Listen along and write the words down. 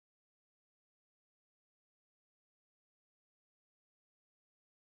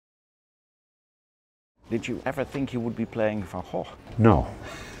Did you ever think you would be playing Van Gogh? No.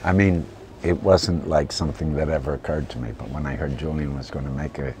 I mean, it wasn't like something that ever occurred to me, but when I heard Julian was going to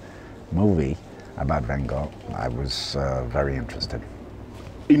make a movie about Van Gogh, I was very interested.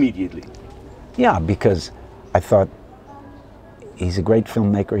 Immediately? Yeah, because I thought he's a great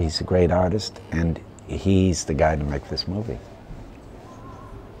filmmaker, he's a great artist, and he's the guy to make this movie.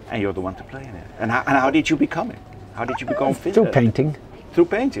 And you're the one to play in it. And how did you become it? How did you become fit? Through painting. Through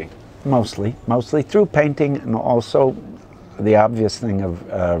painting? Mostly through painting, and also the obvious thing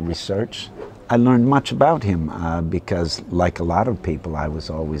of research. I learned much about him because, like a lot of people, I was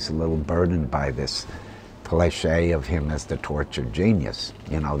always a little burdened by this cliché of him as the tortured genius,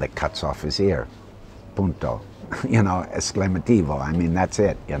 you know, that cuts off his ear. Punto. You know, exclamativo. I mean, that's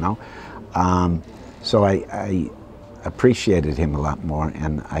it, you know. So I appreciated him a lot more,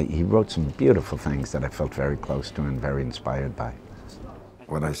 and he wrote some beautiful things that I felt very close to and very inspired by.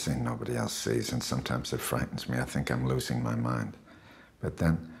 What I see nobody else sees, and sometimes it frightens me. I think I'm losing my mind. But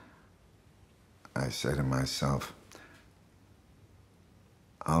then I say to myself,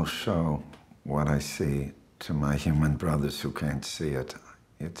 I'll show what I see to my human brothers who can't see it.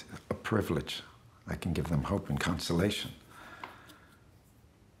 It's a privilege. I can give them hope and consolation.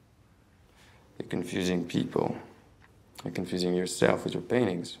 You're confusing people. You're confusing yourself with your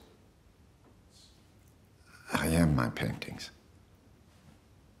paintings. I am my paintings.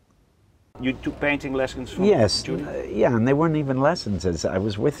 You took painting lessons from Yes, Julian? yeah, and they weren't even lessons. As I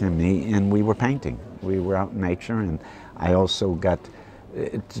was with him, and we were painting. We were out in nature, and I also got,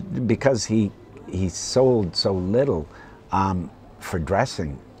 because he sold so little for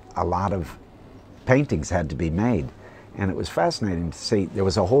dressing, a lot of paintings had to be made. And it was fascinating to see, there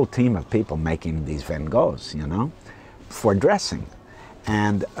was a whole team of people making these Van Goghs, you know, for dressing.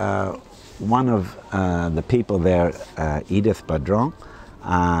 And one of the people there, Edith Badron,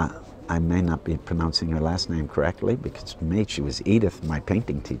 I may not be pronouncing her last name correctly, because to me she was Edith, my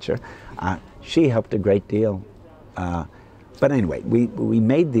painting teacher. She helped a great deal. But anyway, we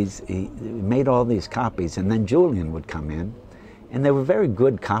made all these copies, and then Julian would come in, and they were very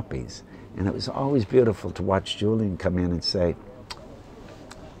good copies. And it was always beautiful to watch Julian come in and say,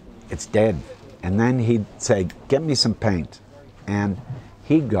 it's dead. And then he'd say, get me some paint. And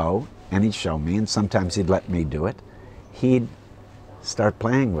he'd go and he'd show me, and sometimes he'd let me do it. He'd start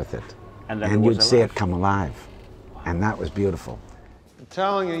playing with it. And you'd see it come alive. And that was beautiful. I'm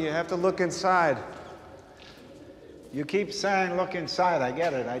telling you, you have to look inside. You keep saying, look inside. I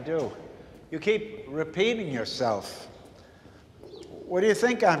get it, I do. You keep repeating yourself. What do you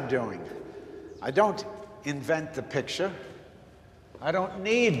think I'm doing? I don't invent the picture. I don't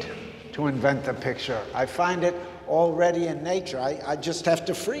need to invent the picture. I find it already in nature. I just have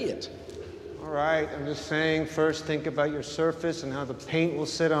to free it. All right, I'm just saying, first think about your surface and how the paint will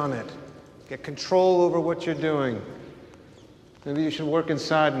sit on it. Get control over what you're doing. Maybe you should work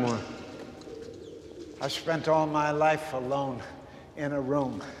inside more. I spent all my life alone in a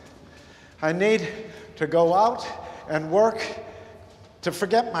room. I need to go out and work to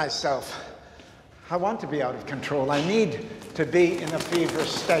forget myself. I want to be out of control. I need to be in a feverish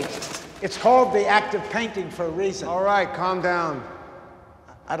state. It's called the act of painting for a reason. All right, calm down.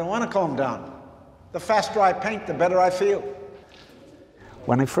 I don't want to calm down. The faster I paint, the better I feel.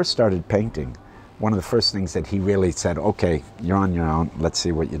 When I first started painting, one of the first things that he really said, okay, you're on your own, let's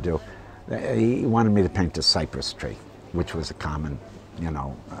see what you do. He wanted me to paint a cypress tree, which was a common, you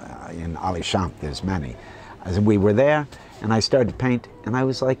know, in Alichamps, there's many. As we were there, and I started to paint, and I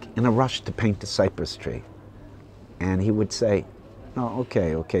was like in a rush to paint a cypress tree. And he would say, no,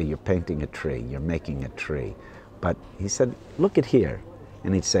 okay, you're painting a tree, you're making a tree. But he said, look at here.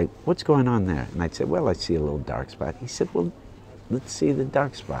 And he'd say, what's going on there? And I'd say, well, I see a little dark spot. He said, well, let's see the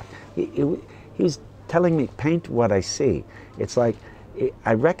dark spot. He was telling me, paint what I see. It's like,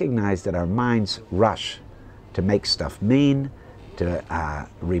 I recognize that our minds rush to make stuff mean, to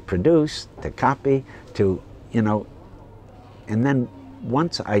reproduce, to copy, to, you know, and then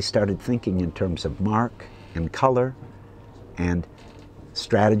once I started thinking in terms of mark and color and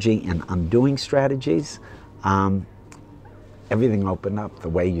strategy and undoing strategies, everything opened up. The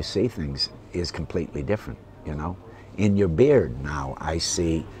way you see things is completely different, you know. In your beard now, I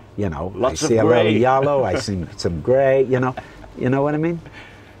see, you know, Lots I see of a little gray. yellow, I see some gray, you know what I mean?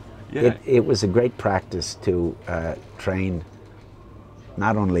 Yeah. It was a great practice to train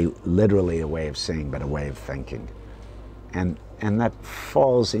not only literally a way of seeing, but a way of thinking. And that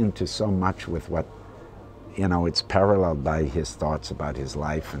falls into so much with what, you know, it's paralleled by his thoughts about his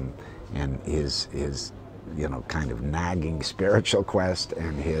life and his you know, kind of nagging spiritual quest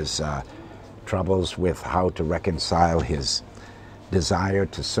and his troubles with how to reconcile his desire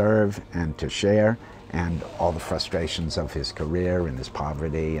to serve and to share and all the frustrations of his career and his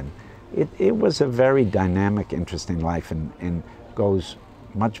poverty. And it was a very dynamic, interesting life, and goes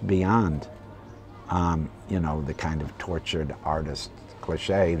much beyond, you know, the kind of tortured artist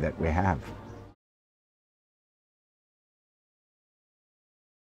cliche that we have.